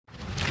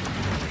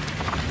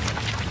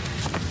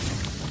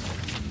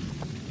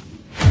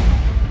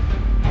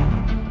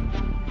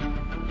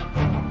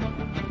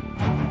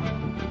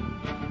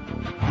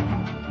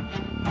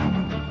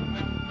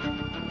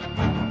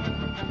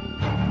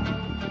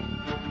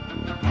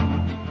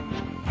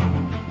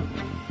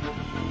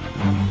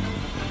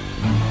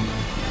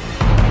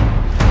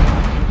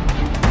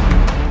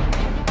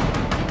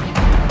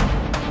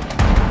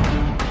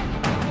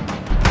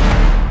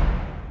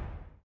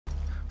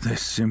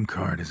SIM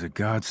card is a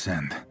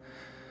godsend.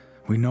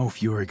 We know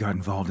Fury got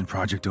involved in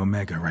Project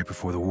Omega right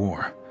before the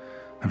war.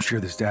 I'm sure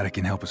this data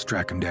can help us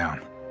track him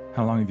down.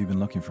 How long have you been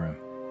looking for him?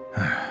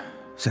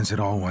 Since it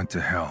all went to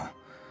hell.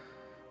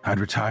 I'd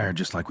retired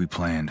just like we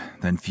planned.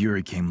 Then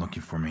Fury came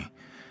looking for me.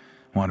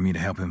 Wanted me to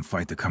help him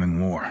fight the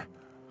coming war.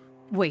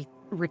 Wait,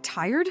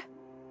 retired?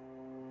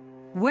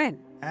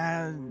 When?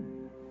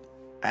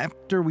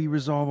 After we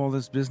resolve all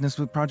this business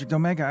with Project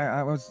Omega,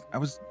 I was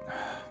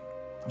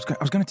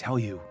gonna tell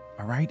you,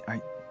 all right?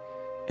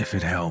 If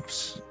it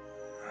helps.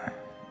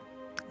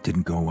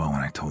 Didn't go well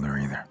when I told her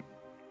either.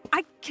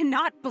 I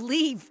cannot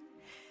believe...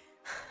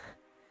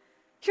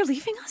 You're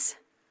leaving us?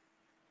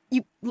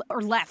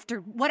 Or left, or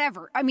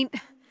whatever. I mean,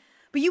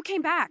 but you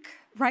came back,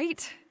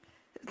 right?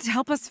 To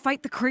help us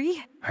fight the Kree?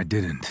 I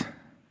didn't.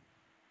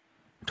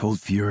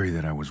 Told Fury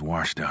that I was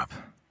washed up.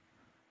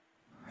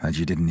 That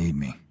you didn't need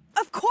me.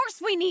 Of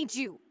course we need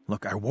you!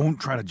 Look, I won't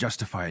try to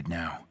justify it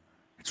now.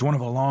 It's one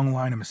of a long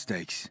line of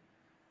mistakes.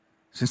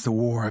 Since the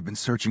war, I've been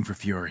searching for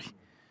Fury.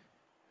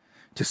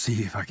 To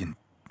see if I can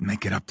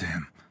make it up to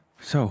him.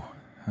 So,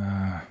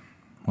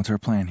 what's our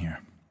plan here?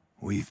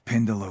 We've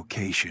pinned a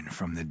location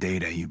from the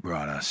data you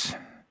brought us.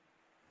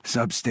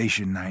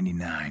 Substation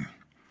 99.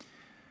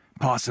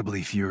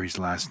 Possibly Fury's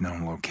last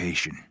known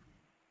location.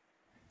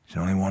 There's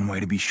only one way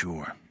to be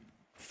sure.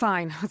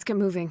 Fine, let's get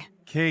moving.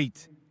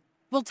 Kate!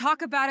 We'll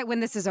talk about it when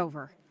this is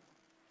over.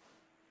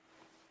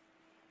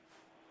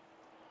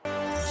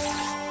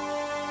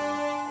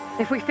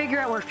 If we figure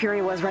out where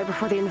Fury was right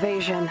before the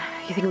invasion,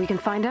 you think we can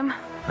find him?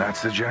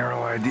 That's the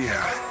general idea.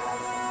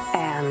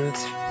 And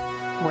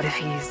what if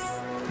he's...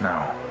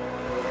 No.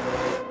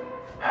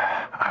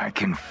 I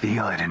can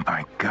feel it in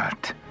my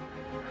gut.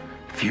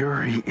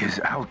 Fury is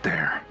out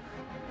there.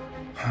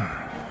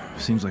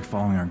 Seems like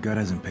following our gut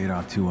hasn't paid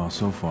off too well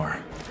so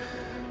far.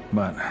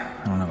 But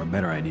I don't have a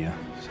better idea,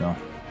 so...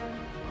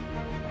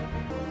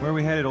 Where are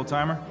we headed,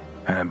 old-timer?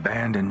 An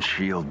abandoned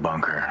shield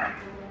bunker.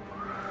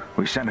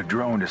 We sent a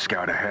drone to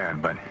scout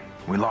ahead, but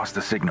we lost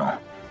the signal.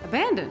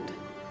 Abandoned?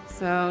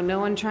 So no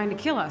one trying to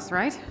kill us,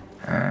 right?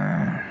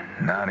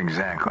 Not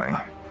exactly.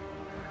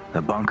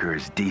 The bunker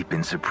is deep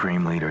in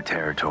Supreme Leader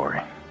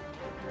territory.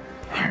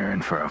 You're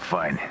in for a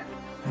fight.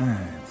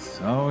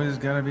 It's always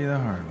gotta be the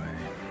hard way.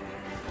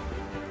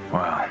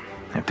 Well,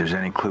 if there's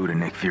any clue to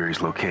Nick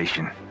Fury's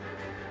location,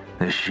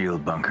 this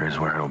shield bunker is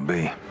where it'll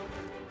be.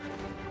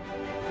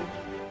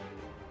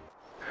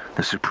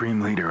 The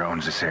Supreme Leader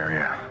owns this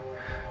area,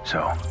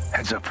 so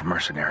heads up for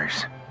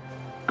mercenaries.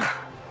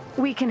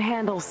 We can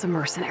handle some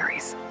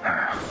mercenaries.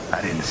 I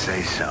didn't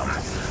say some.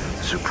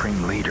 The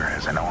Supreme Leader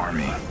has an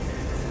army.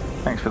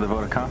 Thanks for the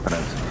vote of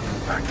confidence.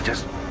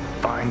 Just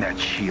find that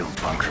shield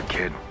bunker,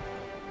 kid.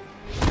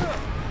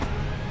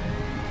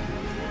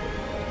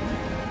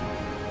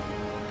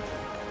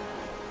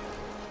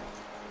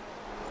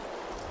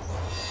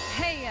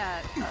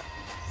 Hey,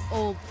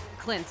 old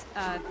Clint,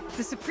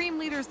 the Supreme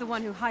Leader's the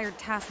one who hired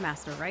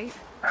Taskmaster, right?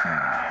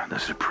 The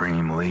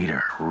Supreme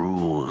Leader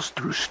rules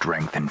through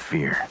strength and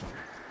fear.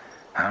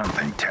 I don't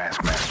think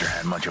Taskmaster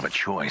had much of a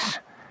choice.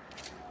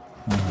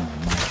 Oh,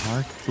 my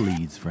heart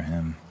bleeds for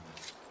him.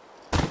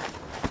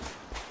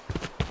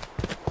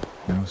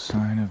 No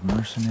sign of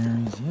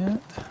mercenaries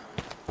yet?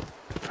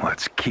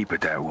 Let's keep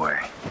it that way.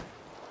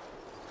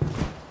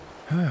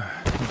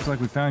 Looks like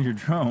we found your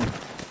drone.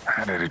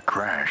 How did it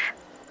crash?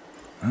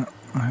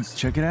 Let's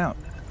check it out.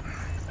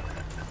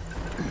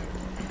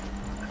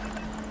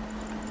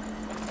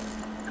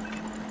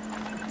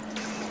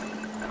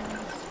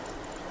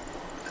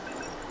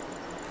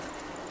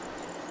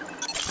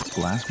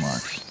 Blast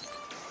marks.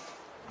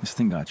 This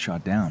thing got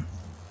shot down.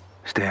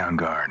 Stay on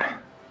guard.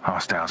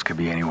 Hostiles could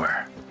be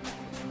anywhere.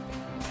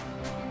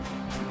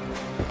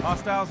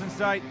 Hostiles in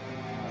sight.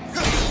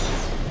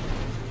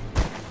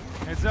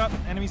 Heads up,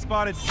 enemy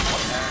spotted.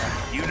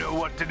 You know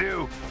what to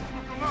do.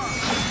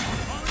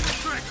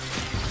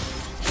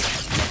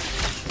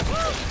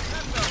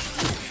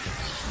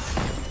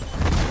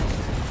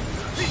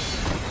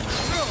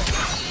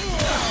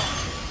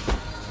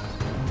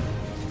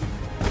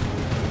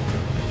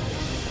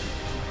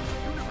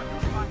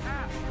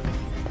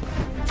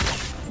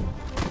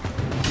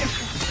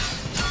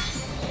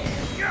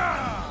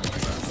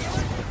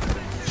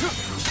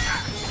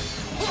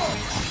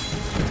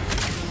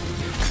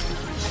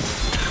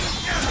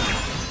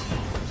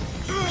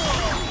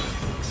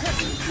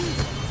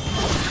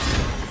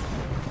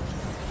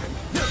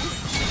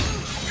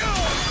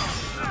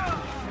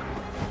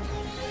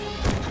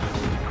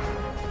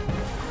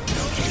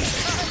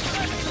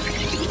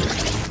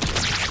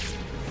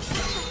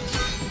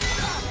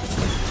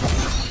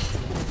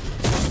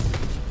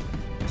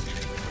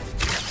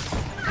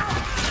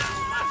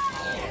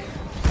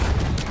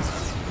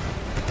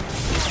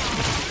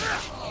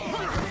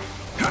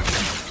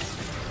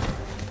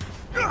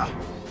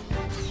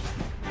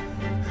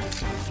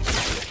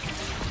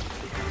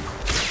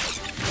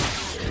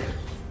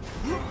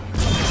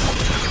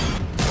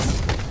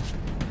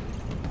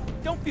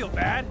 Feel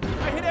bad.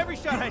 I hit every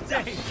shot I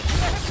take.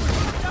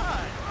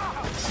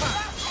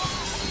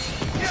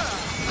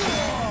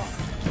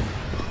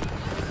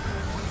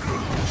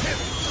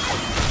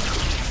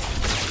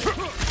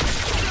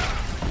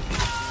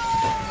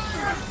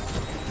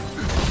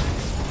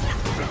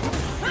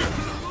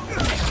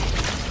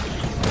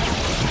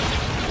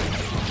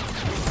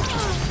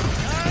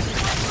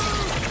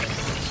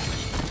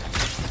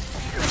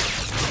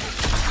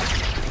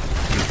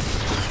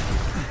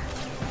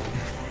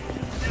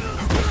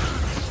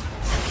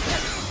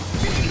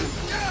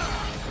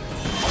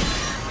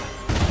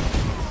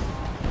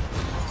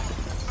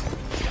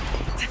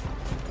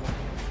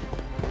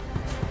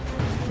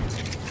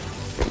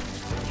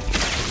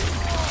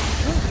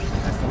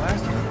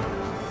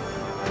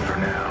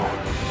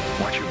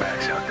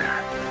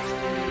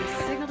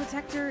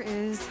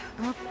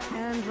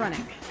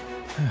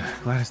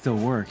 Glad it still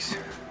works.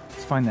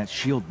 Let's find that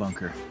shield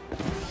bunker.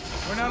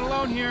 We're not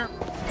alone here.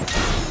 I've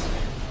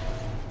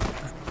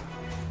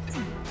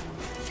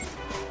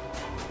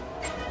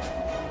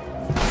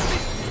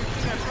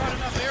got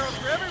enough arrows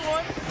for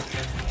everyone.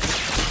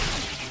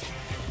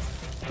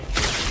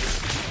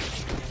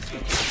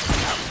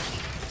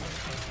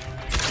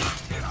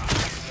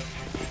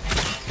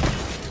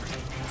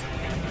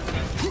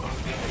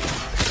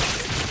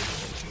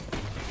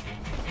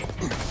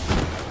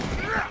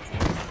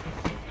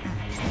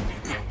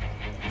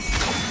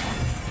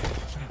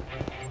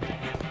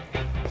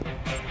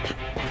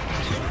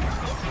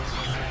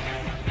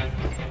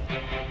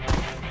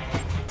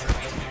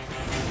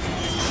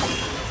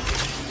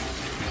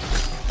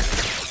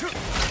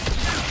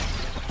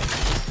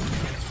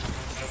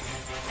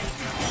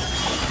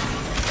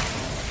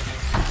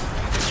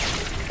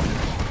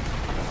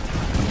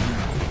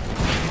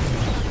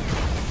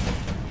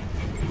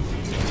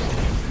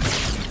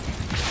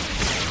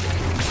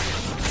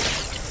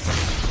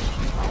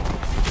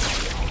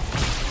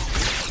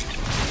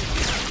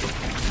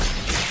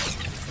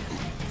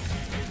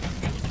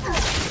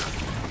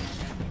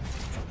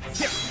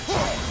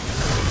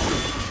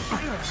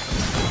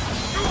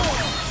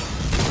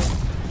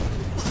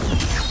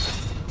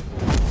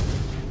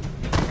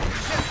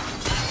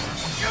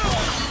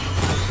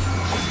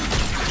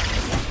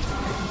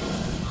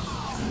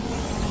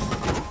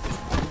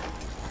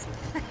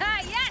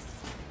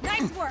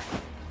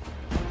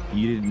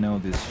 You didn't know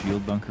this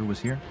shield bunker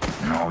was here?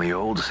 And all the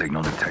old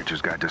signal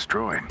detectors got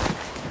destroyed.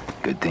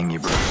 Good thing you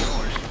brought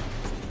yours.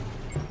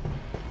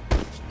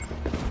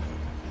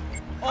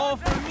 All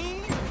for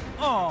me?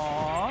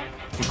 Aww.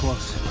 Get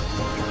close.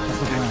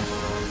 Let's look around.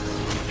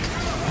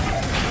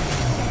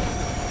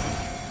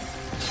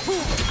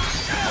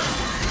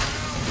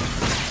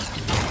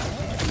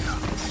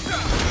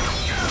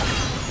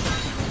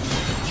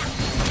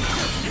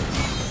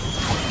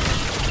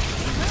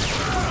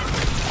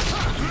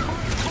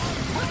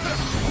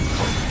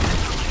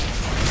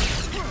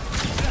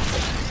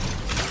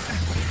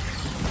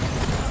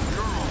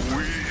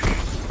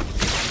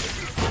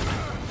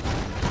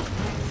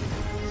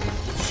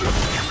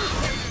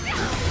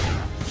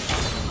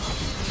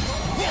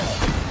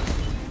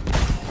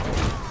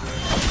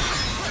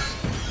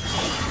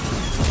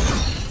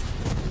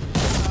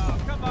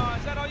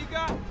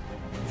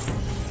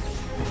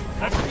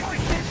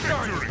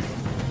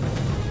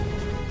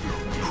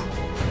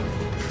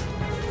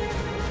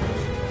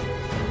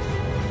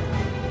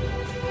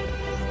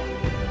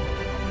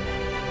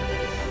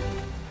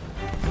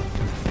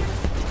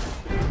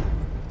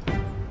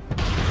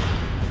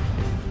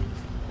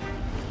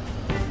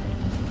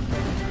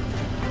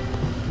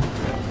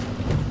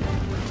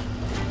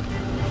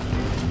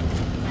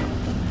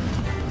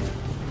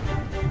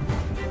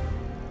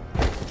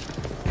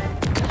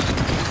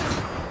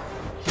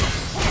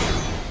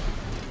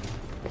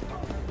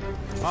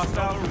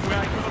 Hostile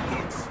back to the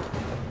books.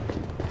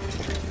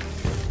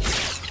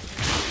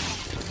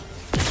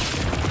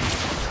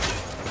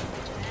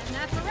 And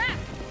that's a wrap.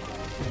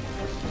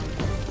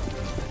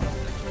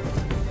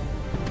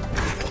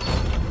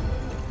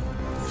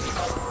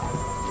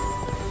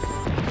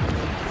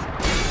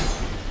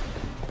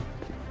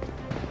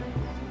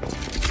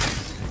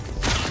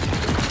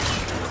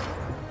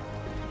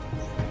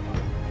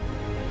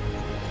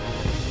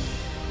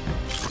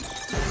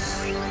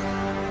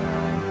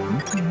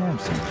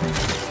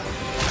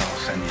 I'll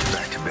send these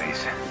back to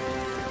base.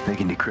 They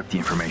can decrypt the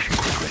information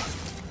quickly.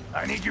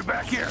 I need you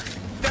back here.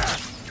 Crap.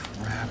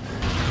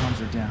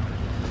 Comms are down.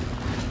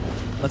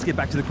 Let's get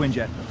back to the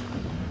Quinjet.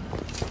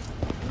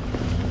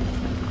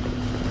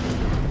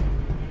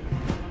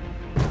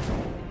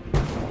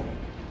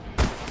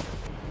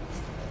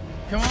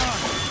 Come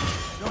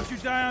on! Don't you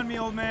die on me,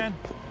 old man.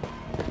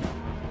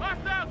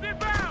 Hostiles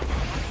inbound!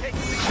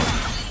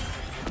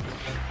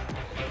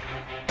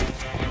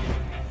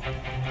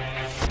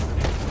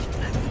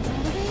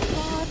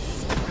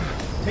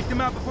 Take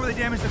them out before they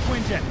damage the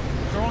Quinjet.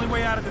 It's our only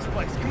way out of this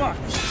place. Come on. I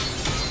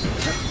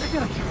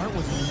feel like your heart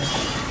wasn't in there.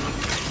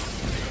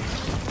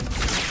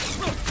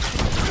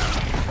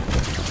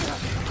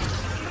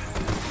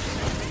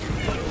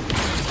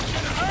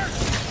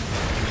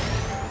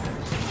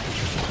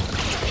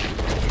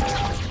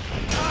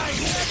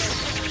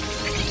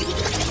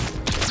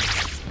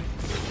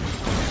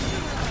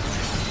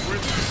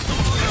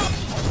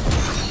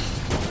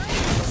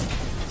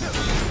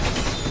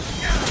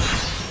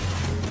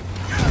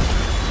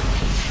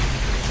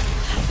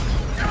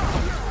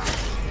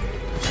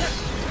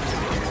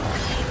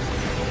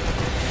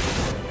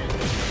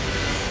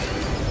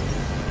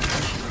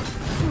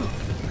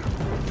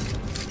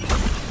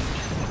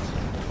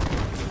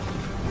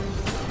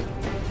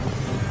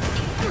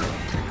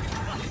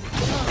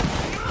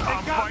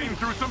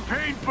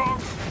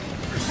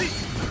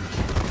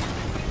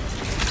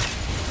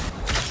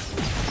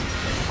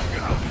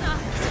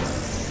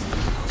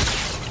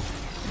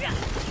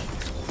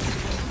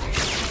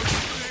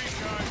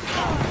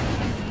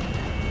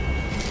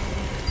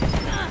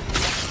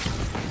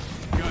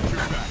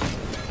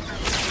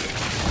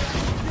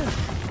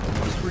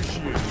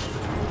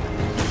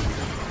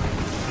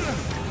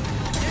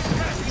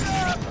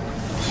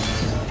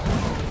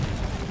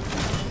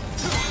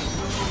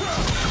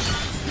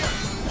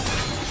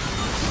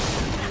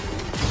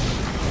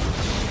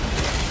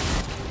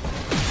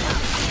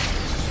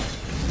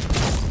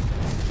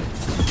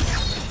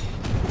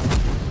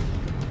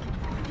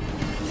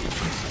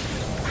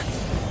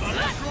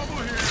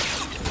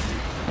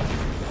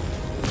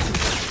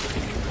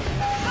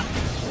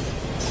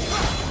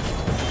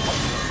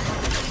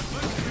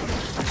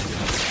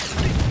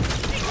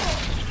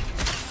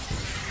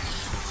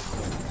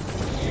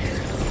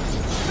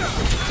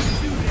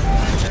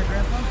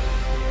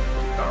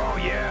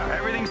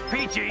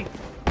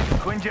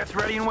 jet's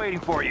ready and waiting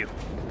for you.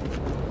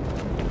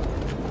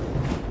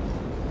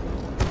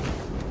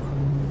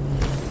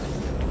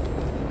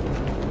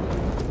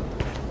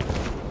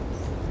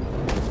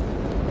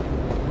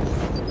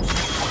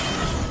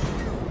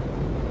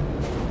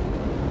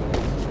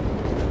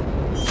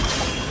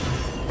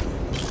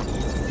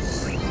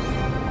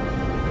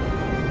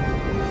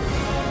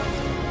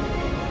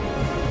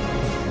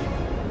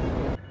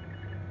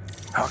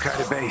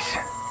 Hawkeye to base.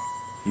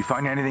 You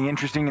find anything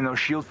interesting in those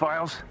shield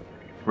files?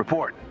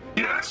 Report.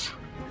 Yes.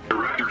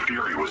 Director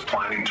Fury was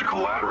planning to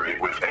collaborate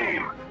with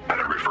AIM at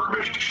a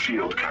refurbished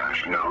shield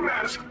cache known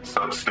as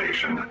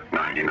Substation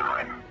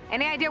 99.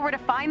 Any idea where to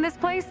find this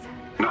place?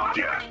 Not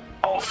yet.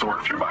 I'll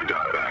sort through my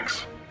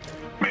databanks.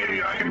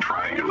 Maybe I can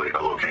triangulate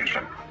a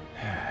location.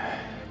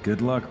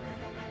 Good luck.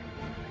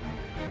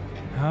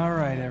 All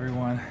right,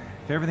 everyone.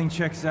 If everything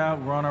checks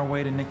out, we're on our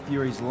way to Nick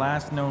Fury's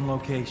last known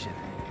location.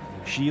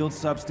 Shield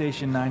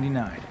Substation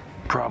 99.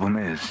 Problem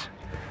is,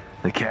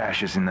 the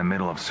cache is in the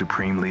middle of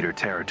Supreme Leader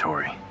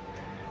territory.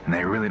 And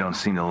they really don't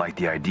seem to like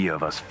the idea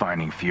of us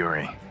finding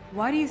Fury.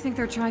 Why do you think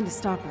they're trying to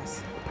stop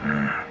us?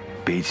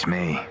 Beats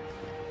me.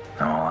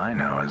 All I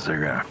know is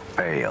they're gonna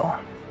fail.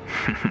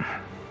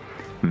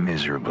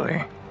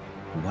 Miserably.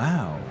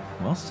 Wow,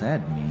 well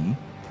said, me.